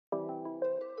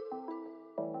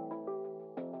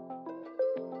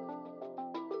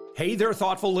Hey there,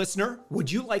 thoughtful listener.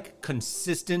 Would you like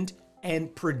consistent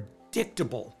and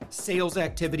predictable sales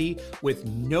activity with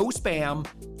no spam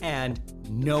and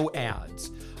no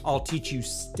ads? I'll teach you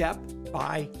step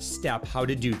by step how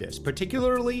to do this,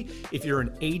 particularly if you're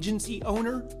an agency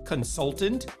owner,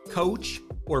 consultant, coach,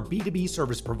 or B2B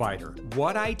service provider.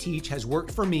 What I teach has worked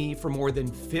for me for more than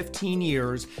 15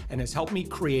 years and has helped me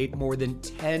create more than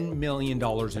 $10 million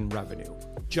in revenue.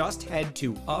 Just head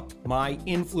to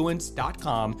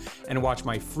upmyinfluence.com and watch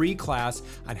my free class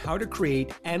on how to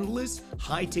create endless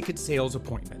high-ticket sales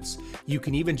appointments. You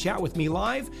can even chat with me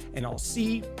live, and I'll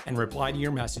see and reply to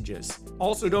your messages.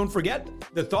 Also, don't forget,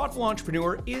 the Thoughtful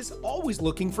Entrepreneur is always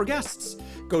looking for guests.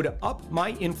 Go to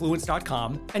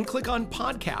upmyinfluence.com and click on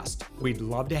podcast. We'd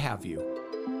love to have you.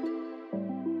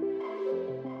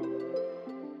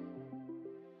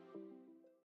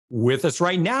 With us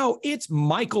right now, it's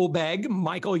Michael Begg.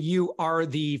 Michael, you are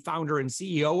the founder and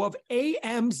CEO of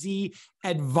AMZ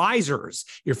Advisors.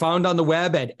 You're found on the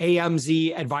web at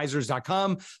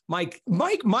amzadvisors.com.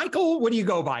 Michael, what do you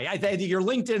go by? I think your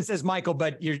LinkedIn says Michael,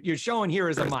 but you're showing here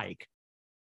as a Mike.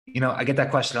 You know, I get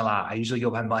that question a lot. I usually go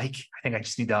by Mike. I think I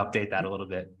just need to update that a little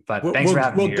bit. But thanks for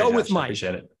having me here. We'll go with Josh. Mike. I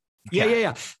appreciate it.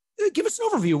 Yeah. Give us an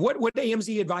overview. What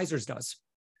AMZ Advisors does.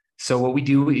 So what we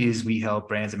do is we help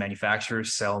brands and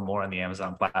manufacturers sell more on the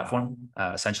Amazon platform.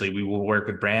 Essentially, we will work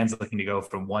with brands looking to go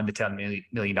from $1 to $10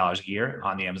 million a year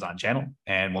on the Amazon channel.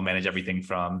 And we'll manage everything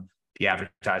from the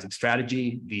advertising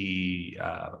strategy, the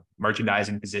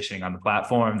merchandising positioning on the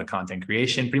platform, the content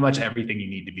creation, pretty much everything you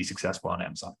need to be successful on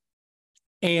Amazon.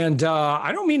 And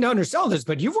I don't mean to undersell this,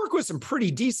 but you've worked with some pretty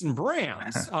decent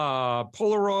brands.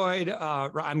 Polaroid,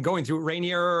 I'm going through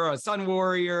Rainier, Sun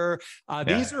Warrior.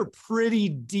 These are pretty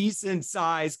decent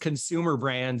sized consumer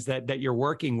brands that you're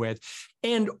working with.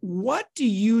 And what do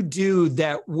you do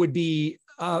that would be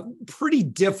pretty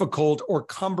difficult or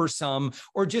cumbersome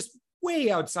or just way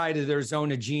outside of their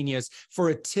zone of genius for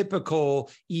a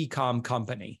typical e-com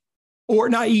company? Or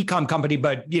not e-com company,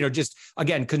 but just,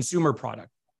 again, consumer product.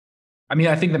 I mean,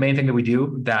 I think the main thing that we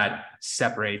do that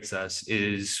separates us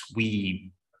is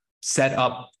we set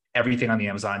up everything on the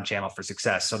Amazon channel for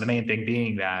success. So the main thing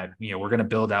being that, we're going to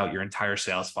build out your entire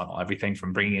sales funnel, everything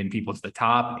from bringing in people to the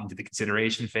top into the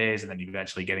consideration phase, and then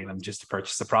eventually getting them just to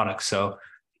purchase the product. So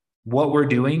what we're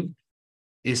doing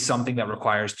is something that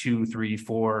requires 2, 3,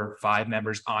 4, 5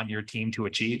 members on your team to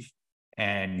achieve.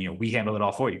 And, we handle it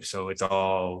all for you. So it's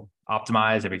all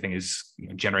optimized. Everything is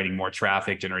generating more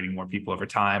traffic, generating more people over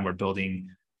time. We're building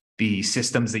the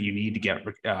systems that you need to get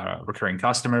recurring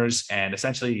customers. And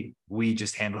essentially, we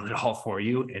just handle it all for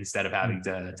you instead of having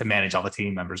to manage all the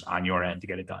team members on your end to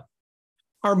get it done.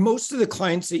 Are most of the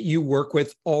clients that you work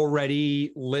with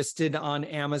already listed on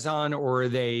Amazon, or are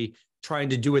they trying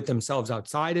to do it themselves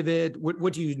outside of it?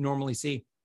 What do you normally see?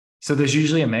 So there's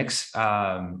usually a mix.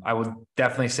 I would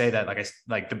definitely say that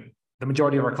the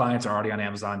majority of our clients are already on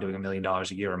Amazon doing $1 million a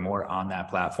year or more on that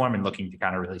platform and looking to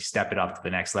kind of really step it up to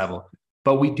the next level.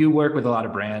 But we do work with a lot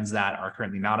of brands that are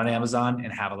currently not on Amazon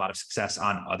and have a lot of success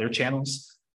on other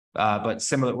channels. But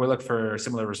we're looking for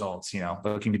similar results,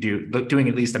 looking to doing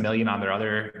at least $1 million on their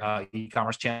other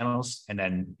e-commerce channels. And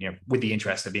then, with the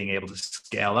interest of being able to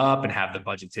scale up and have the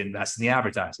budget to invest in the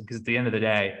advertising. Because at the end of the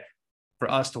day, for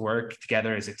us to work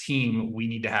together as a team, we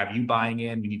need to have you buying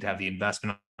in. We need to have the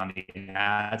investment on the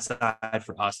ad side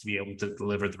for us to be able to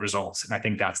deliver the results. And I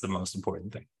think that's the most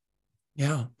important thing.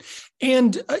 Yeah.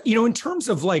 And, in terms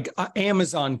of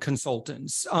Amazon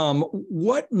consultants,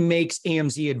 what makes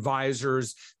AMZ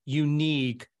Advisors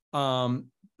unique? Or,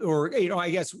 I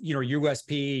guess, your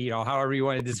USP, however you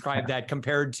want to describe that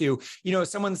compared to,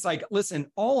 someone's like,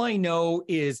 listen, all I know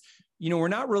is, we're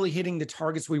not really hitting the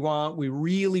targets we want. We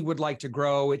really would like to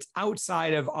grow. It's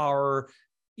outside of our,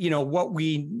 what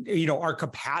we, our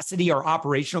capacity, our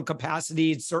operational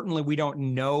capacity. Certainly we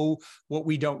don't know what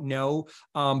we don't know.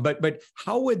 But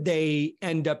how would they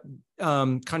end up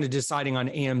kind of deciding on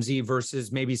AMZ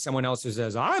versus maybe someone else who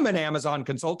says, I'm an Amazon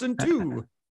consultant too?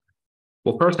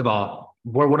 Well, first of all,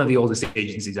 we're one of the oldest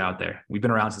agencies out there. We've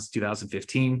been around since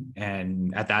 2015.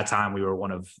 And at that time, we were one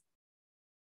of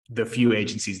the few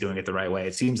agencies doing it the right way.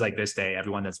 It seems like this day,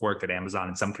 everyone that's worked at Amazon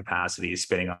in some capacity is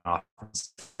spinning off and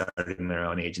starting their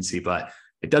own agency, but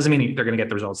it doesn't mean they're going to get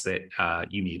the results that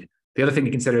you need. The other thing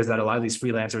to consider is that a lot of these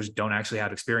freelancers don't actually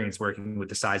have experience working with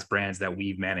the size brands that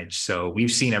we've managed. So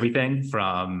we've seen everything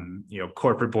from,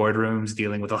 corporate boardrooms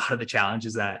dealing with a lot of the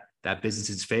challenges that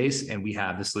businesses face. And we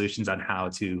have the solutions on how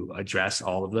to address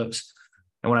all of those.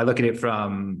 And when I look at it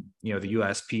from, the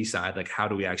USP side, like how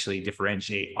do we actually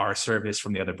differentiate our service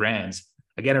from the other brands?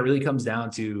 Again, it really comes down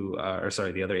to,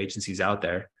 the other agencies out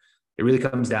there. it really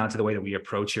comes down to the way that we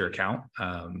approach your account.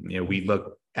 We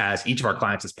look as each of our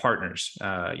clients as partners.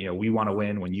 We want to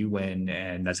win when you win.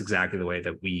 And that's exactly the way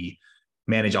that we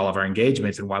manage all of our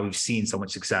engagements, and why we've seen so much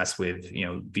success with,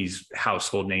 these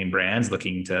household name brands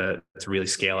looking to really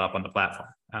scale up on the platform.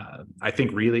 I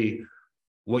think really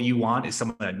what you want is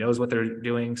someone that knows what they're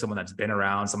doing, someone that's been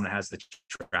around, someone that has the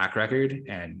track record,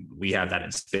 and we have that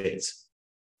in spades.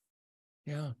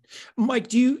 Yeah. Mike,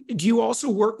 do you also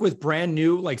work with brand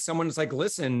new, like someone's like,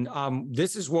 listen,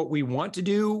 this is what we want to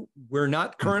do. We're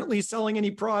not currently selling any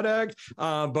product,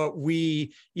 but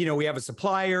we have a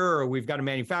supplier, or we've got a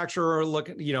manufacturer,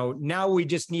 look, now we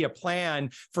just need a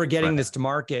plan for getting this to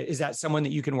market. Is that someone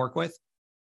that you can work with?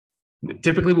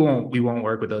 Typically, we won't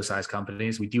work with those size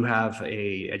companies. We do have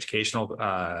a educational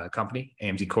company,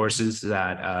 AMZ Courses,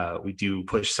 that we do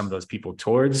push some of those people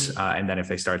towards, and then if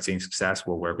they start seeing success,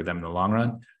 we'll work with them in the long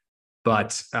run.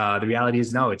 But the reality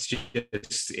is, no, it's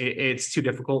too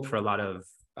difficult for a lot of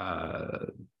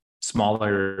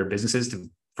smaller businesses to,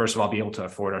 first of all, be able to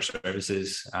afford our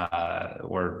services.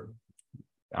 There's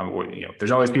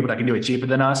always people that can do it cheaper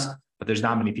than us, but there's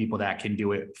not many people that can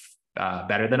do it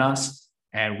better than us.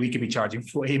 And we could be charging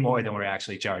way more than we're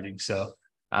actually charging. So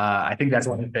I think that's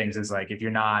one of the things is, like, if you're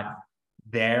not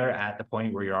there at the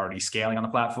point where you're already scaling on the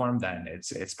platform, then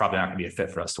it's probably not going to be a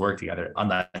fit for us to work together,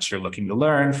 unless you're looking to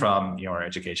learn from your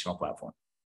educational platform.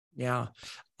 Yeah.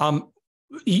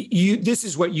 This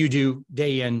is what you do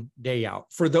day in, day out.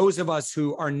 For those of us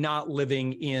who are not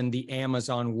living in the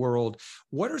Amazon world,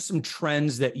 what are some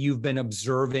trends that you've been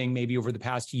observing maybe over the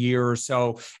past year or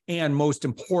so? And most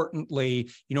importantly,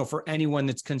 for anyone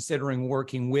that's considering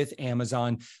working with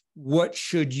Amazon, what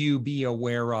should you be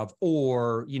aware of,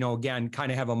 or, again,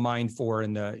 kind of have a mind for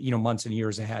in the, months and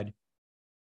years ahead?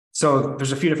 So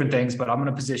there's a few different things, but I'm going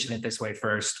to position it this way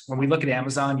first. When we look at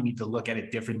Amazon, you need to look at it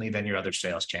differently than your other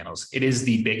sales channels. It is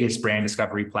the biggest brand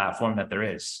discovery platform that there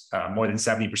is. More than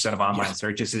 70% of online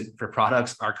searches for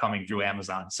products are coming through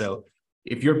Amazon. So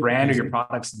if your brand or your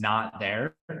product's not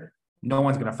there, no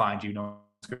one's going to find you. No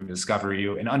one's going to discover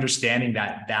you. And understanding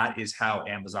that that is how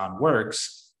Amazon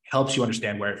works helps you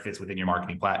understand where it fits within your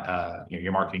marketing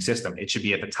your marketing system. It should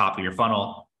be at the top of your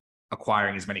funnel,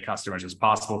 acquiring as many customers as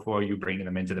possible for you, bringing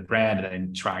them into the brand, and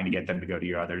then trying to get them to go to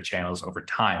your other channels over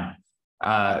time.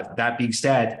 That being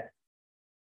said,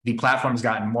 the platform has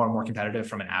gotten more and more competitive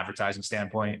from an advertising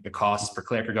standpoint. The costs per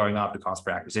click are going up. The cost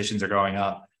per acquisitions are going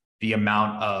up. The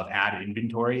amount of ad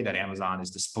inventory that Amazon is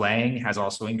displaying has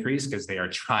also increased because they are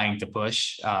trying to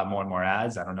push more and more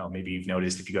ads. I don't know, maybe you've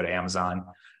noticed if you go to Amazon,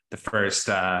 the first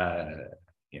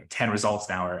 10 results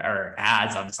now are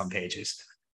ads on some pages.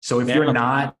 So if you're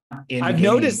not in, I've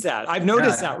noticed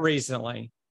that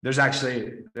recently. There's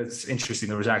actually, it's interesting.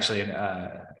 There was actually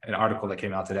an article that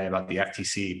came out today about the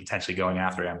FTC potentially going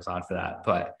after Amazon for that,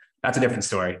 but that's a different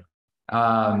story.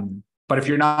 But if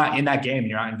you're not in that game,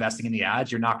 you're not investing in the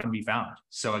ads, you're not going to be found.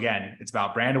 So again, it's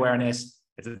about brand awareness.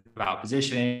 It's about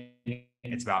positioning.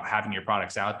 It's about having your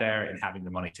products out there and having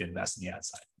the money to invest in the ad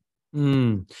side.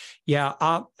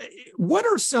 Yeah. What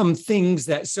are some things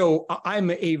so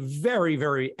I'm a very,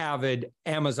 very avid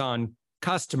Amazon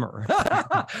customer.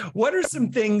 What are some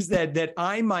things that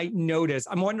I might notice?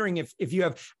 I'm wondering if you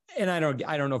have, and I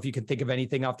don't know if you can think of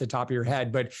anything off the top of your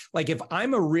head, but like if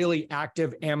I'm a really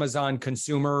active Amazon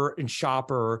consumer and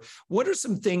shopper, what are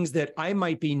some things that I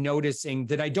might be noticing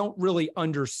that I don't really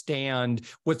understand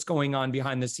what's going on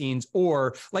behind the scenes?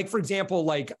 Or like, for example,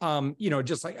 like,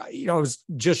 just like, I was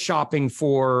just shopping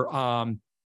for,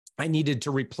 I needed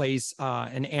to replace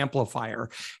an amplifier.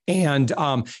 And,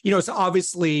 so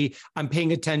obviously I'm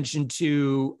paying attention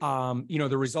to,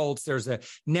 the results. There's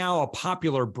now a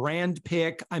popular brand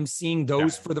pick. I'm seeing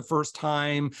those for the first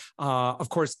time. Of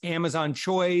course, Amazon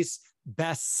Choice,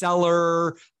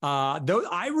 bestseller. Those,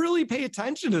 I really pay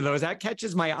attention to those. That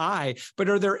catches my eye. But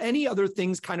are there any other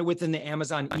things kind of within the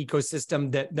Amazon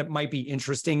ecosystem that might be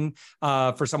interesting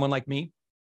for someone like me?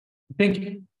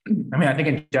 I think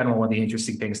in general, one of the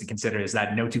interesting things to consider is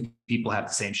that no two people have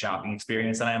the same shopping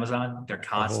experience on Amazon. They're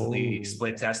constantly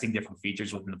split testing different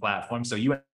features within the platform. So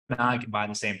you and I can buy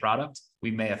the same product.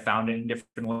 We may have found it in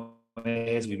different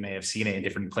ways. We may have seen it in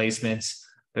different placements.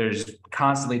 There's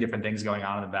constantly different things going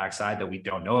on the backside that we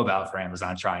don't know about for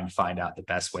Amazon, trying to find out the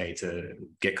best way to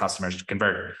get customers to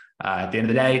convert. At the end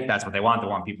of the day, that's what they want. They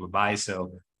want people to buy.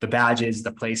 So the badges,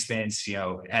 the placements,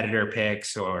 editor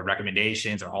picks or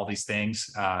recommendations, or all these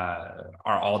things are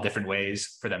all different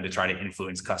ways for them to try to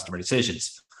influence customer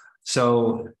decisions.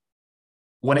 So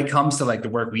when it comes to like the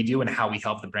work we do and how we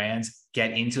help the brands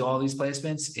get into all these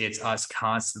placements, it's us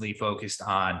constantly focused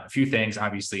on a few things.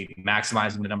 Obviously,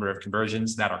 maximizing the number of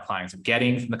conversions that our clients are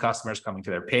getting from the customers coming to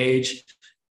their page,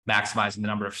 maximizing the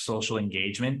number of social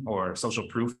engagement or social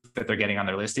proof that they're getting on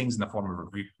their listings in the form of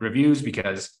reviews,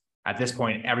 because at this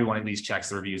point, everyone at least checks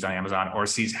the reviews on Amazon or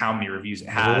sees how many reviews it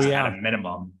has at a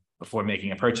minimum before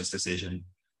making a purchase decision.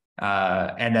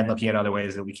 And then looking at other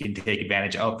ways that we can take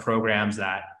advantage of programs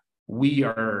that we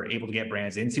are able to get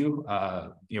brands into.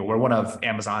 We're one of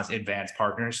Amazon's advanced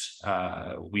partners.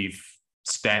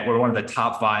 We're one of the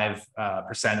top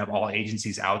 5% of all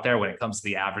agencies out there when it comes to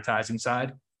the advertising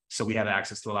side. So we have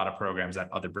access to a lot of programs that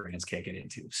other brands can't get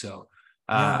into. So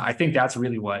I think that's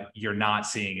really what you're not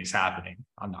seeing is happening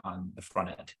on the front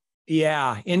end.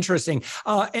 Yeah, interesting.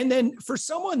 And then for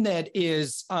someone that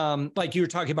is like you were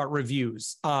talking about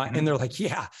reviews, and they're like,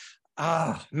 yeah,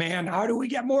 man, how do we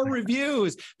get more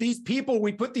reviews? These people,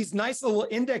 we put these nice little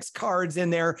index cards in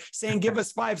there saying, give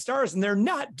us 5 stars, and they're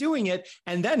not doing it.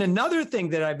 And then another thing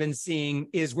that I've been seeing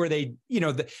is where they,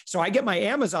 so I get my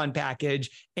Amazon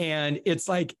package and it's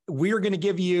like, we're going to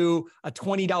give you a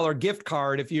 $20 gift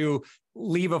card if you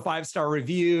leave a 5-star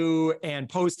review and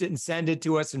post it and send it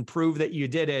to us and prove that you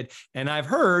did it. And I've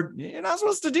heard you're not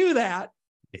supposed to do that.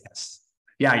 Yes.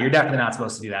 Yeah, you're definitely not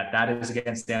supposed to do that. That is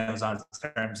against Amazon's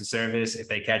terms of service. If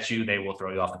they catch you, they will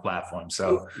throw you off the platform.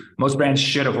 So most brands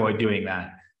should avoid doing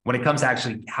that. When it comes to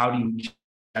actually how do you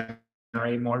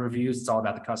generate more reviews, it's all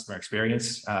about the customer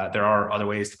experience. There are other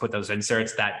ways to put those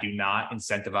inserts that do not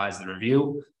incentivize the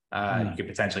review. You could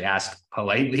potentially ask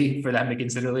politely for them to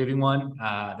consider leaving one.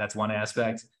 That's one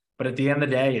aspect. But at the end of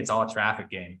the day, it's all a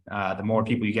traffic game. The more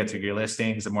people you get to your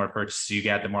listings, the more purchases you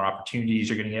get, the more opportunities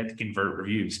you're going to get to convert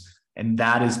reviews. And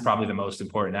that is probably the most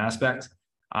important aspect.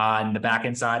 On the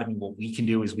backend side, what we can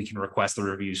do is we can request the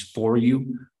reviews for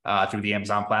you through the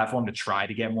Amazon platform to try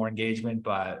to get more engagement.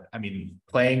 But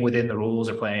playing within the rules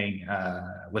or playing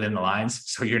within the lines,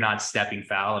 so you're not stepping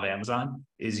foul of Amazon,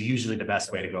 is usually the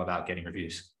best way to go about getting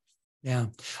reviews. Yeah.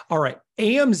 All right.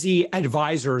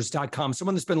 AMZadvisors.com.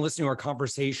 Someone that's been listening to our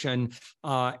conversation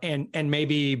and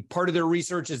maybe part of their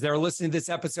research is they're listening to this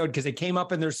episode because it came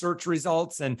up in their search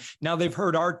results and now they've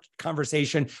heard our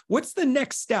conversation. What's the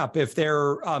next step if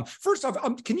they're, first off,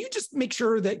 can you just make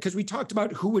sure that, because we talked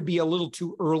about who would be a little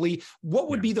too early, what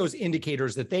would be those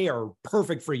indicators that they are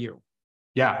perfect for you?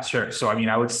 Yeah, sure. So,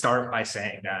 I would start by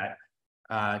saying that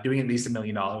doing at least $1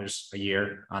 million a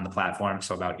year on the platform,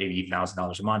 so about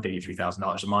 $80,000 a month,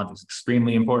 $83,000 a month is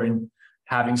extremely important.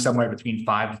 Having somewhere between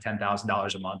 $5,000 to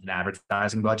 $10,000 a month in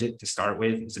advertising budget to start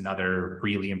with is another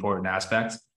really important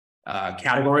aspect.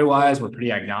 Category-wise, we're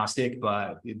pretty agnostic,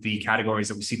 but the categories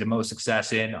that we see the most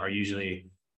success in are usually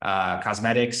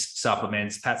cosmetics,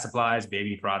 supplements, pet supplies,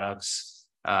 baby products,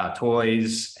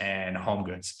 toys, and home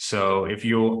goods. So if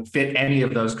you fit any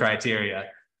of those criteria,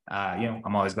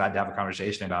 I'm always glad to have a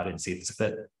conversation about it and see if it's a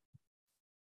fit.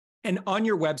 And on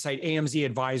your website, AMZ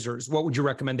Advisors, what would you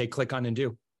recommend they click on and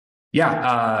do?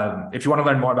 Yeah. If you want to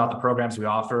learn more about the programs we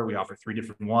offer 3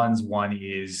 different ones. One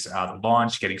is the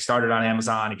launch, getting started on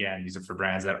Amazon. Again, these are for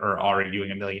brands that are already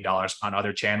doing $1 million on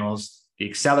other channels. The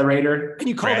accelerator. And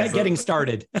you call that getting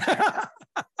started. Yeah,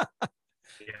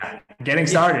 getting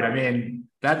started.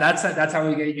 That's how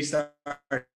we get you started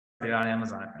on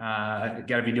Amazon.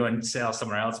 Got to be doing sales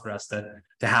somewhere else for us to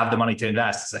have the money to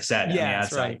invest, as I said. Yeah,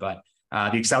 that's right. But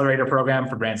the accelerator program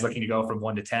for brands looking to go from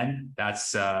 1 to 10,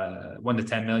 that's 1 to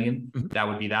 10 million. Mm-hmm. That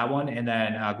would be that one. And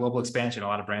then global expansion, a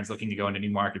lot of brands looking to go into new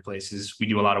marketplaces. We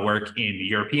do a lot of work in the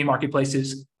European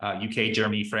marketplaces, UK,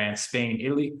 Germany, France, Spain,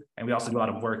 Italy. And we also do a lot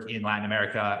of work in Latin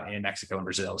America and Mexico and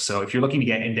Brazil. So if you're looking to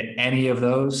get into any of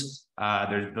those,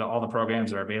 all the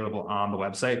programs are available on the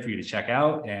website for you to check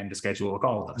out and to schedule a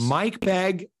call with us. Mike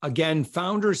Begg, again,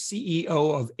 founder,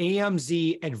 CEO of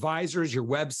AMZ Advisors, your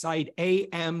website,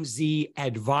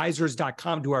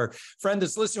 amzadvisors.com. To our friend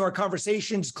that's listening to our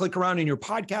conversation, just click around in your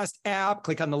podcast app,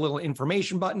 click on the little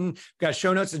information button. We've got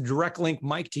show notes, a direct link,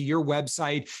 Mike, to your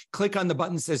website. Click on the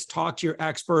button that says talk to your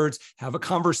experts, have a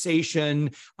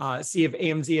conversation, see if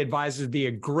AMZ Advisors would be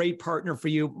a great partner for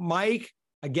you. Mike,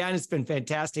 again, it's been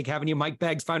fantastic having you. Mike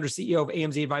Begg, founder, CEO of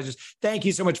AMZ Advisors. Thank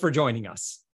you so much for joining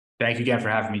us. Thank you again for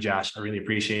having me, Josh. I really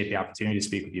appreciate the opportunity to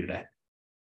speak with you today.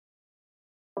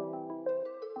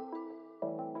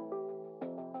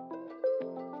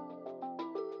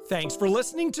 Thanks for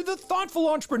listening to the Thoughtful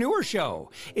Entrepreneur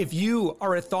Show. If you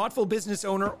are a thoughtful business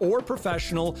owner or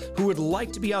professional who would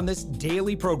like to be on this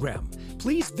daily program,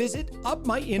 please visit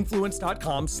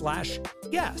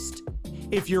upmyinfluence.com/guest.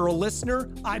 If you're a listener,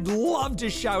 I'd love to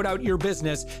shout out your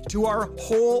business to our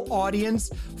whole audience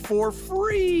for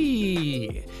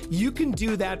free. You can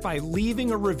do that by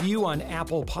leaving a review on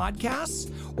Apple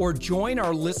Podcasts or join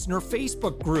our listener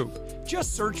Facebook group.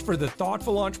 Just search for The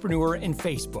Thoughtful Entrepreneur in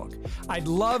Facebook. I'd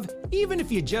love, even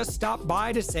if you just stop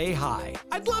by to say hi,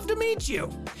 I'd love to meet you.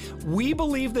 We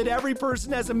believe that every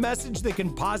person has a message that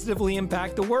can positively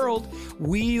impact the world.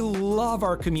 We love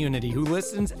our community who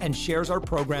listens and shares our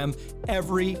program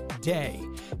every day.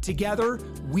 Together,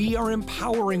 we are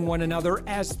empowering one another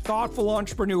as thoughtful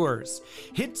entrepreneurs.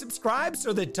 Hit subscribe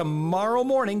so that tomorrow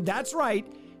morning, that's right,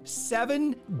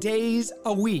 7 days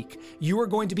a week, you are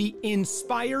going to be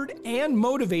inspired and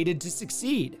motivated to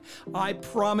succeed. I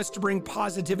promise to bring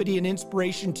positivity and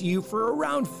inspiration to you for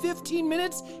around 15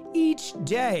 minutes each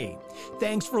day.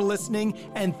 Thanks for listening,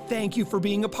 and thank you for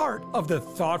being a part of the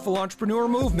Thoughtful Entrepreneur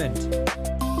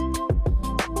movement.